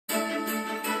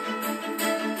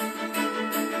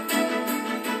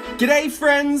G'day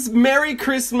friends, Merry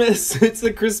Christmas. It's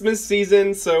the Christmas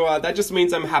season, so that just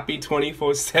means I'm happy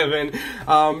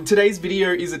 24/7. Today's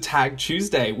video is a Tag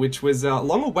Tuesday, which was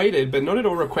long awaited, but not at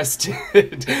all requested.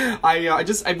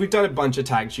 We've done a bunch of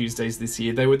Tag Tuesdays this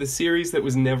year. They were the series that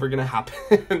was never gonna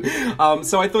happen.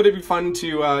 So I thought it'd be fun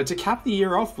to cap the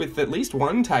year off with at least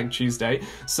one Tag Tuesday.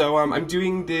 So I'm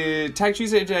doing the Tag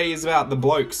Tuesday today is about the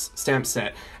Blokes stamp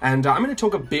set, and I'm gonna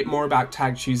talk a bit more about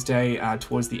Tag Tuesday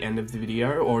towards the end of the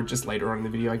video, or just later on in the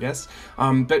video, I guess.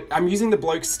 But I'm using the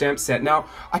Blokes stamp set. Now,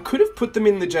 I could have put them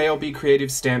in the JLB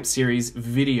Creative Stamp Series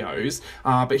videos,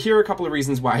 but here are a couple of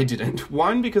reasons why I didn't.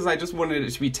 One, because I just wanted it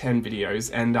to be 10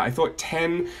 videos, and I thought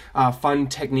 10 fun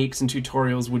techniques and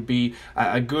tutorials would be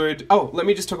a good... Oh, let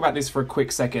me just talk about this for a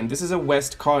quick second. This is a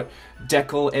Westcott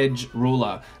decal edge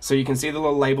ruler. So you can see the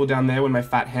little label down there when my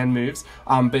fat hand moves,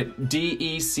 but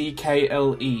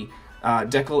D-E-C-K-L-E.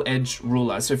 Decal edge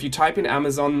ruler. So if you type in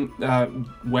Amazon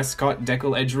Westcott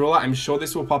decal edge ruler, I'm sure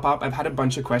this will pop up. I've had a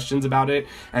bunch of questions about it,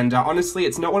 and honestly,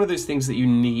 it's not one of those things that you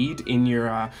need in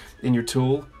your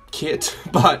tool kit,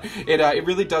 but it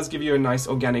really does give you a nice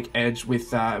organic edge with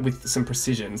some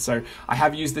precision. So I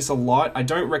have used this a lot. I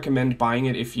don't recommend buying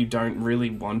it if you don't really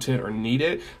want it or need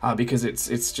it, because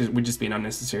would just be an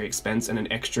unnecessary expense and an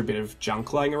extra bit of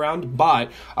junk lying around. But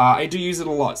I do use it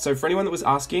a lot. So for anyone that was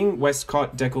asking,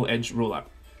 Westcott decal edge ruler.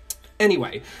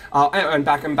 Anyway, I'm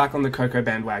back on the Coco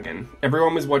bandwagon.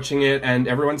 Everyone was watching it and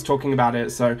everyone's talking about it,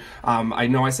 so I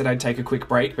know I said I'd take a quick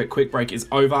break, but quick break is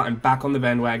over. I'm back on the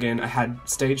bandwagon. I had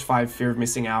stage 5 fear of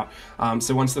missing out,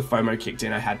 so once the FOMO kicked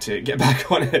in, I had to get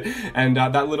back on it. And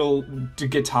that little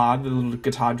guitar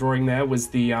drawing there was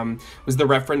the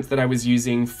reference that I was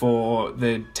using for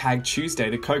the Tag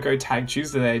Tuesday, the Coco Tag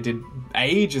Tuesday that I did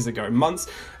ages ago, months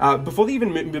before the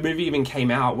movie even came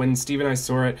out. When Steve and I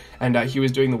saw it, and he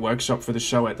was doing the workshop for the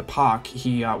show at the park,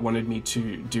 he wanted me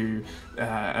to do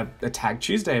a Tag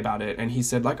Tuesday about it, and he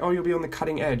said like, oh, you'll be on the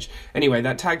cutting edge. Anyway,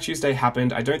 that Tag Tuesday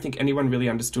happened. I don't think anyone really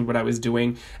understood what I was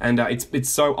doing, and it's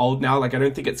so old now, like I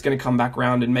don't think it's going to come back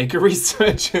around and make a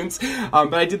resurgence.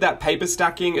 But I did that paper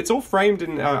stacking. It's all framed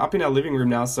and up in our living room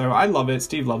now, so I love it.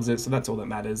 Steve loves it, so that's all that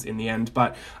matters in the end.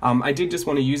 But I did just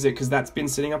want to use it because that's been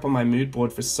sitting up on my mood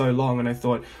board for so long, and I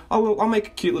thought, oh well, I'll make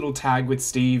a cute little tag with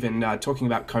Steve and talking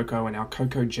about Coco and our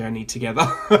Coco journey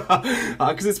together,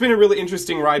 because it's been a really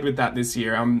interesting ride with that this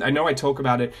year. I know I talk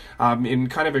about it in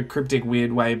kind of a cryptic,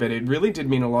 weird way, but it really did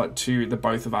mean a lot to the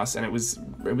both of us, and it was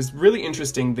really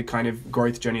interesting, the kind of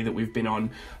growth journey that we've been on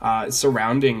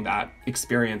surrounding that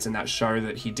experience and that show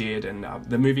that he did, and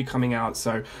the movie coming out.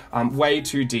 So way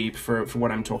too deep for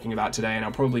what I'm talking about today, and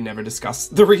I'll probably never discuss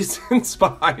the reasons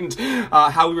behind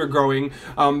how we were growing.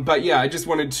 But yeah, I just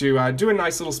wanted to do a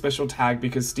nice little special tag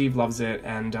because Steve loves it,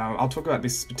 and I'll talk about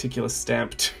this particular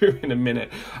stamp too in a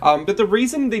minute. But the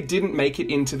reason they didn't make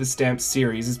it into the stamp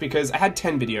series is because I had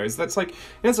 10 videos. That's like,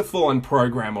 that's a full-on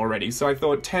program already. So I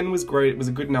thought 10 was great. It was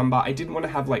a good number. I didn't want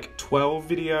to have like 12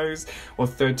 videos or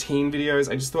 13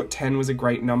 videos. I just thought 10 was a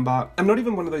great number. I'm not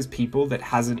even one of those people that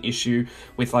has an issue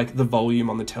with like the volume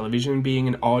on the television being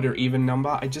an odd or even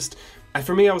number.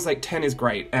 For me, I was like 10 is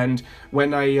great. And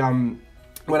when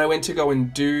I went to go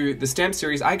and do the stamp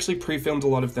series, I actually pre-filmed a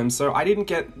lot of them, so I didn't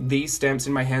get these stamps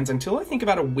in my hands until I think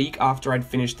about a week after I'd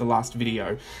finished the last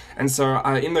video. And so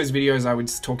in those videos I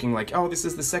was talking like, oh, this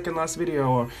is the second last video,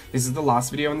 or this is the last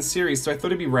video in the series, so I thought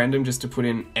it'd be random just to put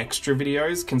in extra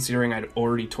videos, considering I'd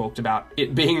already talked about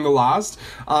it being the last.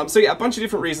 So yeah, a bunch of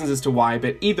different reasons as to why,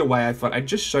 but either way I thought I'd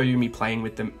just show you me playing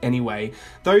with them anyway.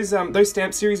 Those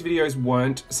stamp series videos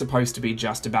weren't supposed to be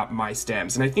just about my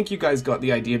stamps, and I think you guys got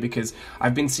the idea because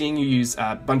I've been seeing you use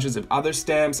bunches of other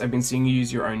stamps. I've been seeing you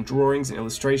use your own drawings and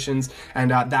illustrations, and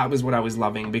that was what I was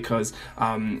loving, because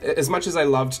as much as I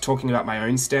loved talking about my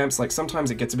own stamps, like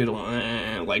sometimes it gets a bit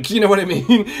like, you know what I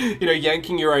mean? You know,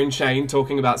 yanking your own chain,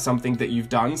 talking about something that you've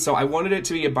done. So I wanted it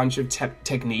to be a bunch of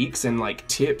techniques and like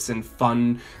tips and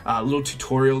fun little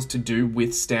tutorials to do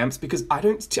with stamps, because I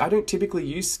don't typically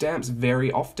use stamps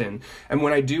very often, and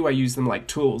when I do, I use them like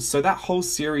tools. So that whole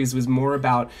series was more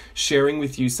about sharing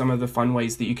with you some of the fun ways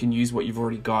that you can use what you've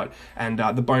already got, and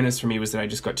the bonus for me was that I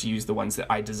just got to use the ones that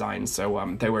I designed,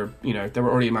 so they were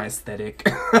already my aesthetic,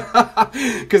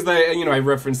 because I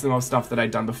referenced them off stuff that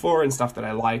I'd done before and stuff that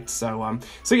I liked. So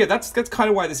yeah, that's kind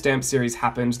of why the stamp series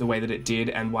happened the way that it did,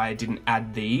 and why I didn't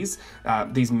add these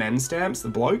men stamps, the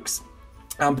Blokes.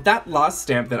 But that last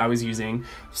stamp that I was using,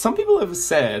 some people have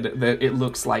said that it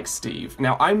looks like Steve.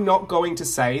 Now, I'm not going to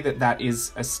say that that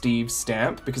is a Steve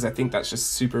stamp, because I think that's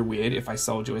just super weird if I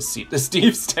sold you a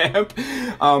Steve stamp.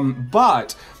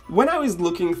 But when I was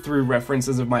looking through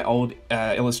references of my old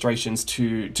illustrations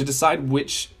to decide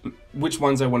which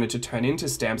ones I wanted to turn into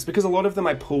stamps, because a lot of them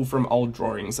I pull from old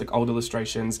drawings, like old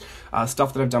illustrations,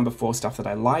 stuff that I've done before, stuff that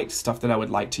I liked, stuff that I would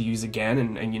like to use again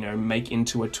and you know, make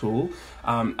into a tool.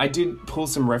 I did pull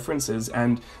some references,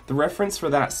 and the reference for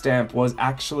that stamp was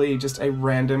actually just a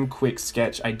random quick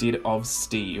sketch I did of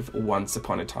Steve once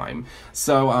upon a time.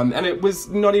 So, and it was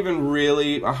not even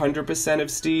really 100%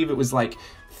 of Steve, it was like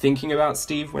thinking about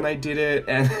Steve when I did it,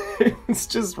 and it's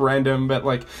just random, but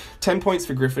like 10 points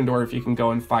for Gryffindor if you can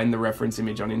go and find the reference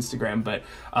image on Instagram. But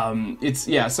it's,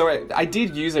 yeah, so I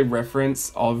did use a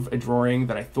reference of a drawing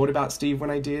that I thought about Steve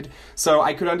when I did, so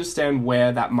I could understand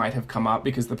where that might have come up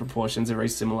because the proportions are very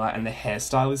similar and the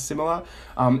hairstyle is similar.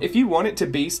 If you want it to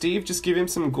be Steve, just give him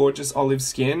some gorgeous olive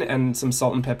skin and some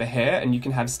salt and pepper hair and you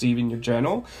can have Steve in your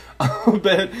journal.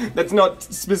 But that's not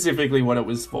specifically what it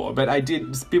was for, but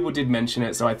people did mention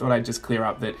it, so I thought I'd just clear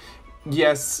up that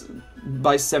yes,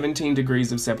 by 17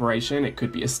 degrees of separation, it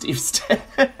could be a Steve stamp.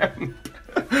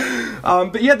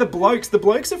 But yeah, the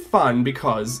blokes are fun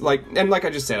because, like I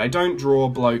just said, I don't draw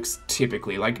blokes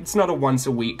typically. Like, it's not a once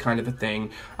a week kind of a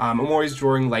thing. I'm always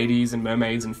drawing ladies and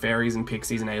mermaids and fairies and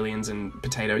pixies and aliens and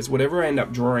potatoes, whatever I end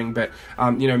up drawing. But,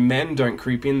 you know, men don't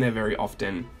creep in there very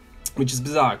often, which is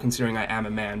bizarre considering I am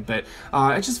a man. But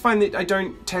I just find that I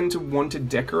don't tend to want to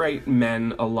decorate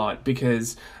men a lot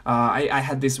because I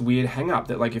had this weird hang-up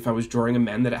that, like, if I was drawing a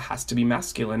man, that it has to be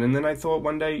masculine. And then I thought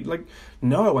one day, like,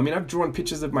 no, I mean, I've drawn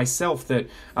pictures of myself that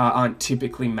aren't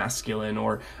typically masculine,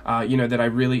 or, you know, that I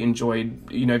really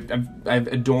enjoyed. You know, I've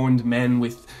adorned men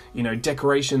with, you know,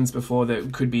 decorations before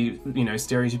that could be, you know,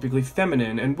 stereotypically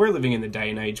feminine. And we're living in the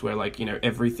day and age where, like, you know,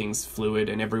 everything's fluid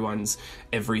and everyone's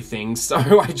everything. So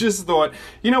I just thought,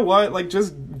 you know what, like,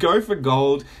 just go for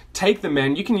gold, take the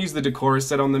men, you can use the Decora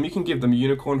set on them, you can give them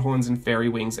unicorn horns and fairy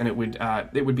wings, and it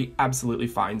would be absolutely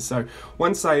fine. So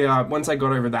once I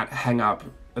got over that hang up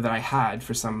that I had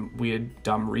for some weird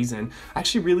dumb reason, I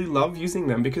actually really love using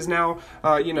them because now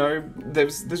you know,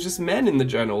 there's just men in the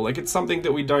journal. Like, it's something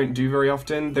that we don't do very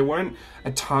often. There weren't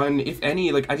a ton, if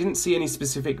any, like, I didn't see any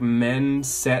specific men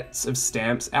sets of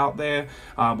stamps out there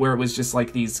where it was just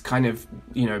like these kind of,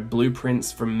 you know,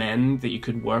 blueprints for men that you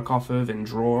could work off of and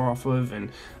draw off of,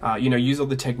 and you know, use all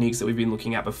the techniques that we've been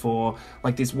looking at before,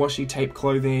 like this washi tape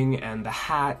clothing and the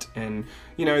hat. And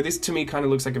you know, this to me kind of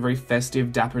looks like a very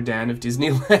festive Dapper Dan of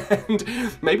Disneyland.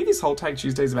 Maybe this whole Tag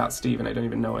Tuesday is about Steve and I don't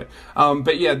even know it.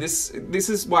 But yeah, this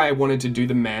is why I wanted to do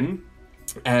the men.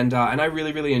 And I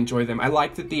really, really enjoy them. I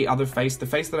like that the other face, the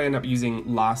face that I end up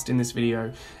using last in this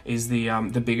video, is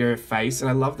the bigger face, and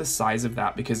I love the size of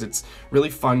that because it's really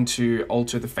fun to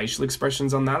alter the facial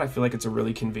expressions on that. I feel like it's a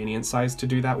really convenient size to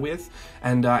do that with,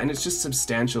 and it's just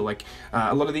substantial. Like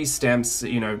a lot of these stamps,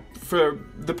 you know, for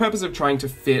the purpose of trying to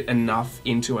fit enough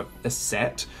into a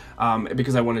set.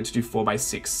 Because I wanted to do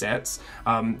 4x6 sets.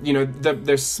 You know,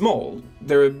 they're small.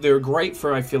 They're great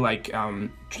for, I feel like,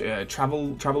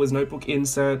 traveler's notebook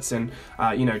inserts and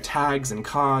you know, tags and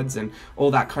cards and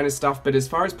all that kind of stuff. But as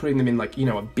far as putting them in, like, you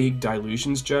know, a big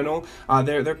dilutions journal,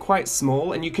 they're quite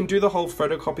small, and you can do the whole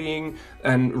photocopying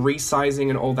and resizing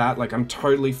and all that. Like, I'm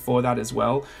totally for that as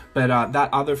well. But that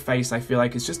other face, I feel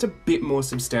like, is just a bit more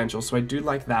substantial, so I do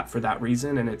like that for that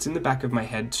reason. And it's in the back of my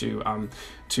head to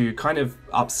kind of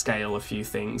upscale a few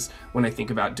things when I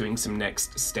think about doing some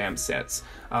next stamp sets,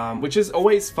 which is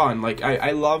always fun. Like,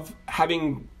 I love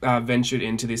having ventured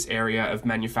into this area of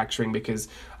manufacturing because,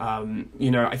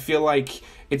 you know, I feel like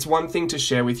it's one thing to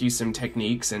share with you some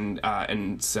techniques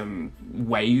and some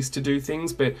ways to do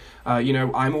things, but you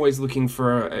know, I'm always looking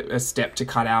for a step to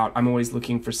cut out. I'm always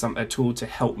looking for a tool to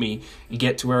help me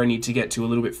get to where I need to get to a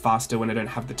little bit faster when I don't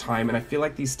have the time, and I feel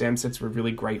like these stamp sets were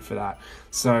really great for that.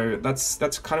 So that's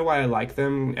kind of why I like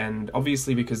them, and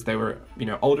obviously because they were, you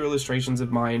know, older illustrations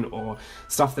of mine or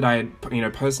stuff that I had, you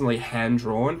know, personally hand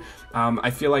drawn.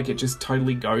 I feel like it just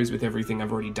totally goes with everything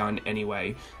I've already done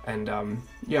anyway. And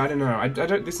yeah, I don't know. I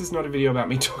don't. This is not a video about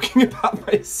me talking about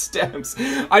my stamps.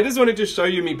 I just wanted to show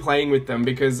you me playing with them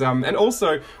because, and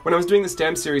also when I was doing the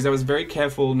stamp series, I was very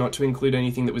careful not to include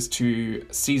anything that was too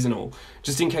seasonal,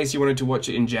 just in case you wanted to watch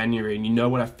it in January and you know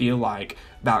what I feel like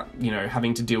about, you know,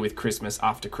 having to deal with Christmas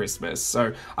after Christmas.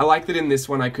 So I like that in this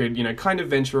one I could, you know, kind of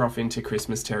venture off into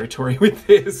Christmas territory with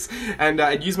this, and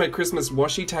I'd use my Christmas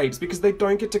washi tapes because they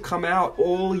don't get to come out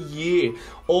all year.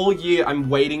 All year I'm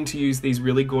waiting to use these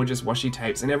really gorgeous washi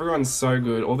tapes, and everyone's so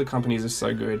good, all the companies are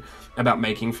so good about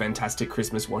making fantastic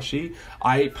Christmas washi.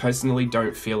 I personally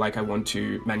don't feel like I want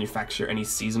to manufacture any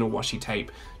seasonal washi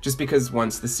tape, just because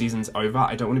once the season's over,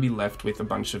 I don't want to be left with a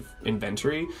bunch of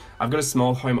inventory. I've got a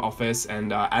small home office, and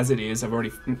and as it is,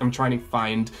 I'm trying to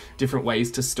find different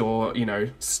ways to store, you know,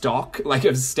 stock, like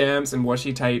of stamps and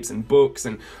washi tapes and books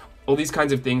and all these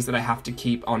kinds of things that I have to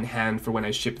keep on hand for when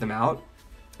I ship them out.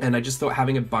 And I just thought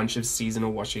having a bunch of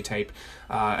seasonal washi tape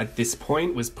at this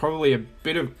point was probably a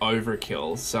bit of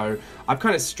overkill. So I've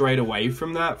kind of strayed away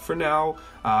from that for now.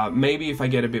 Maybe if I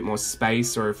get a bit more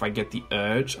space or if I get the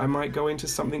urge, I might go into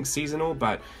something seasonal,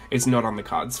 but it's not on the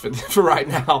cards for right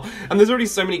now. And there's already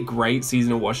so many great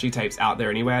seasonal washi tapes out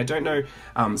there anyway. I don't know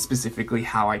specifically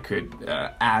how I could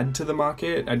add to the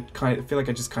market. I feel like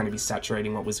I'd just kind of be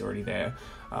saturating what was already there.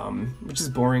 Which is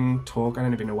boring talk. I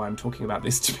don't even know why I'm talking about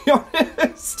this, to be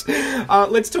honest.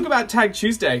 Let's talk about Tag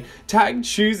Tuesday. Tag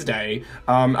Tuesday,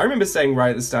 I remember saying right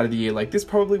at the start of the year, like, this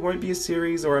probably won't be a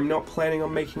series, or I'm not planning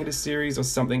on making it a series, or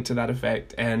something to that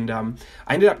effect. And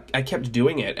I kept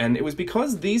doing it, and it was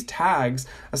because these tags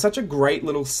are such a great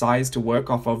little size to work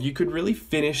off of. You could really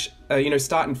finish,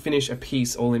 start and finish a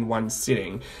piece all in one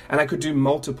sitting, and I could do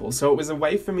multiple. So it was a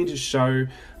way for me to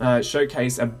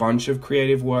showcase a bunch of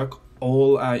creative work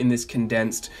all in this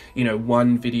condensed,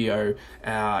 one video.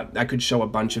 I could show a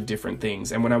bunch of different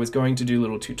things. And when I was going to do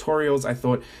little tutorials, I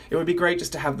thought it would be great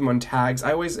just to have them on tags.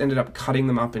 I always ended up cutting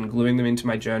them up and gluing them into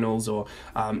my journals, or,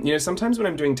 sometimes when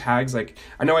I'm doing tags, like,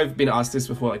 I know I've been asked this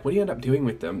before, like, what do you end up doing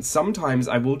with them? Sometimes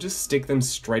I will just stick them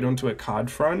straight onto a card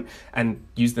front and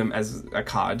use them as a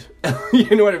card.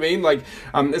 You know what I mean? Like,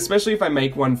 especially if I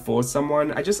make one for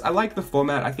someone, I like the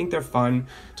format. I think they're fun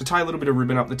to tie a little bit of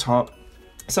ribbon up the top.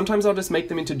 Sometimes I'll just make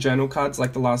them into journal cards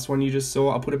like the last one you just saw.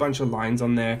 I'll put a bunch of lines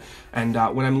on there, and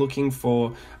when I'm looking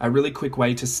for a really quick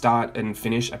way to start and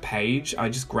finish a page, I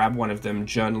just grab one of them,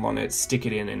 journal on it, stick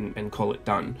it in, and call it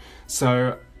done.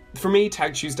 So for me,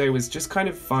 Tag Tuesday was just kind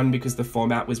of fun because the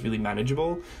format was really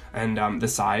manageable, and the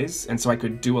size, and so I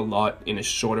could do a lot in a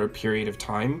shorter period of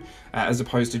time, as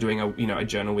opposed to doing a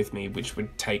journal with me, which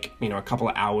would take a couple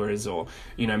of hours, or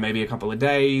maybe a couple of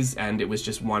days, and it was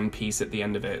just one piece at the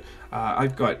end of it.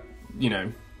 I've got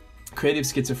creative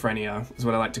schizophrenia is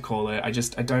what I like to call it. I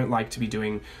don't like to be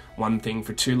doing one thing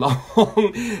for too long,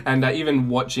 and even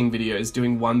watching videos,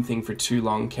 doing one thing for too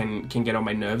long can get on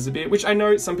my nerves a bit, which I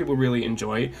know some people really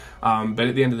enjoy, but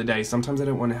at the end of the day, sometimes I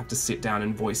don't want to have to sit down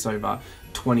and voice over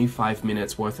 25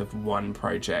 minutes worth of one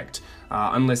project,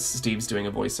 unless Steve's doing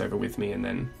a voiceover with me, and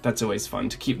then that's always fun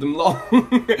to keep them long.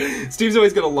 Steve's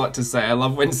always got a lot to say. I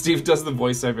love when Steve does the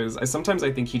voiceovers. Sometimes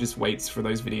I think he just waits for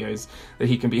those videos that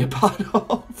he can be a part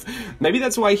of. Maybe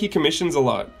that's why he commissions a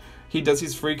lot. He does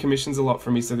his free commissions a lot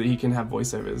for me so that he can have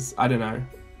voiceovers. I don't know.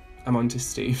 I'm on to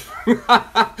Steve.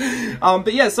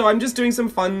 But yeah, so I'm just doing some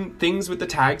fun things with the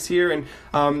tags here,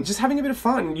 and just having a bit of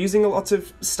fun, using lots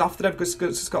of stuff that I've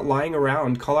just got lying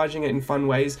around, collaging it in fun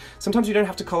ways. Sometimes you don't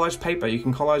have to collage paper. You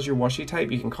can collage your washi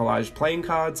tape, you can collage playing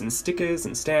cards and stickers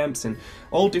and stamps and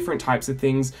all different types of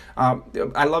things.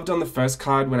 I loved on the first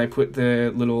card when I put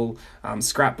the little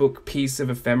scrapbook piece of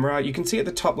ephemera. You can see at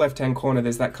the top left-hand corner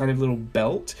there's that kind of little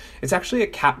belt. It's actually a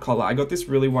cat collar. I got this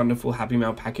really wonderful Happy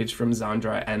Mail package from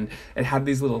Zandra, and it had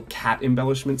these little cat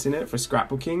embellishments in it for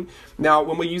scrapbooking. Now,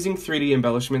 when we're using 3D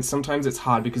embellishments, sometimes it's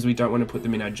hard because we don't want to put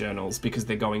them in our journals because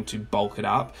they're going to bulk it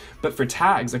up. But for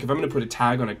tags, like if I'm going to put a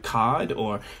tag on a card,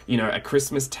 or a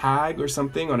Christmas tag or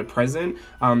something on a present,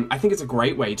 I think it's a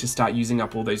great way to start using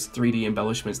up all those 3D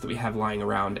embellishments that we have lying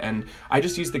around. And I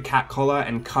just used the cat collar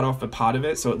and cut off a part of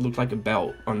it so it looked like a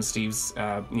belt on Steve's,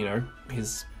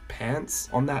 his pants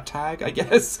on that tag, I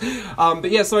guess. But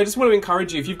yeah, so I just want to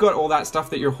encourage you, if you've got all that stuff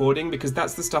that you're hoarding, because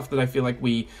that's the stuff that I feel like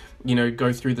we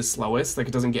go through the slowest, like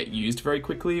it doesn't get used very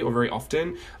quickly or very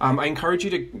often. I encourage you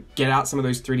to get out some of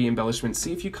those 3D embellishments,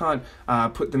 see if you can't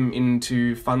put them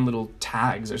into fun little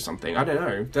tags or something. I don't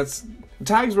know.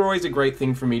 Tags were always a great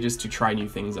thing for me just to try new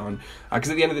things on,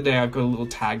 because at the end of the day I've got a little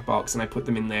tag box and I put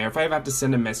them in there. If I ever have to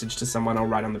send a message to someone, I'll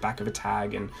write on the back of a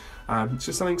tag, and it's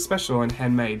just something special and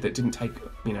handmade that didn't take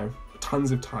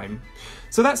tons of time.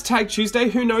 So that's Tag Tuesday.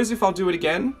 Who knows if I'll do it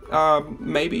again?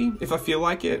 Maybe, if I feel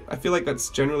like it. I feel like that's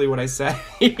generally what I say.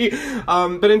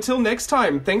 But until next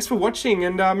time, thanks for watching,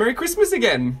 and Merry Christmas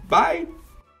again. Bye!